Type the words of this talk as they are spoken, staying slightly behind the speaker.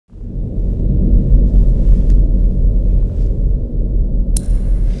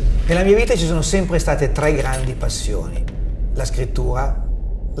Nella mia vita ci sono sempre state tre grandi passioni: la scrittura,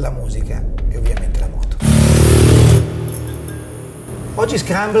 la musica e ovviamente la moto. Oggi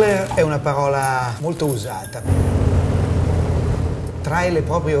Scrambler è una parola molto usata. Trae le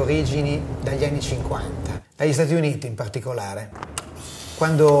proprie origini dagli anni 50, dagli Stati Uniti in particolare,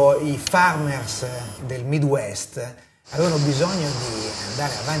 quando i farmers del Midwest avevano bisogno di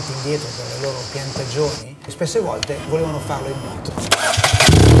andare avanti e indietro per le loro piantagioni e spesse volte volevano farlo in moto.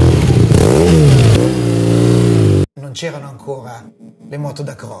 Non c'erano ancora le moto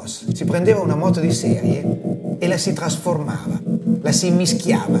da cross. Si prendeva una moto di serie e la si trasformava, la si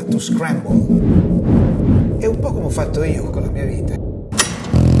mischiava, to scramble. È un po' come ho fatto io con la mia vita.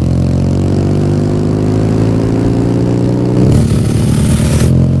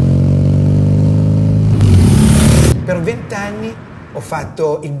 Per 20 anni ho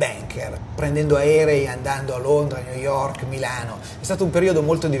fatto il banker, prendendo aerei, andando a Londra, New York, Milano. È stato un periodo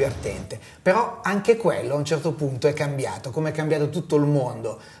molto divertente, però anche quello a un certo punto è cambiato, come è cambiato tutto il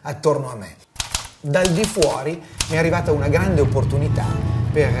mondo attorno a me. Dal di fuori mi è arrivata una grande opportunità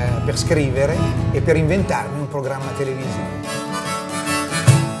per scrivere e per inventarmi un programma televisivo.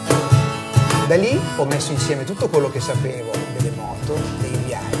 Da lì ho messo insieme tutto quello che sapevo delle moto, dei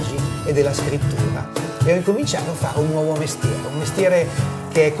viaggi e della scrittura e ho incominciato a fare un nuovo un mestiere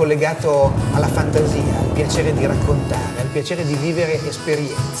che è collegato alla fantasia, al piacere di raccontare, al piacere di vivere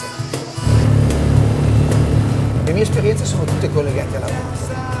esperienze. Le mie esperienze sono tutte collegate alla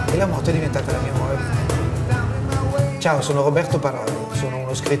moto e la moto è diventata la mia nuova vita. Ciao, sono Roberto Parodi, sono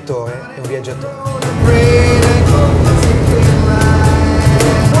uno scrittore e un viaggiatore.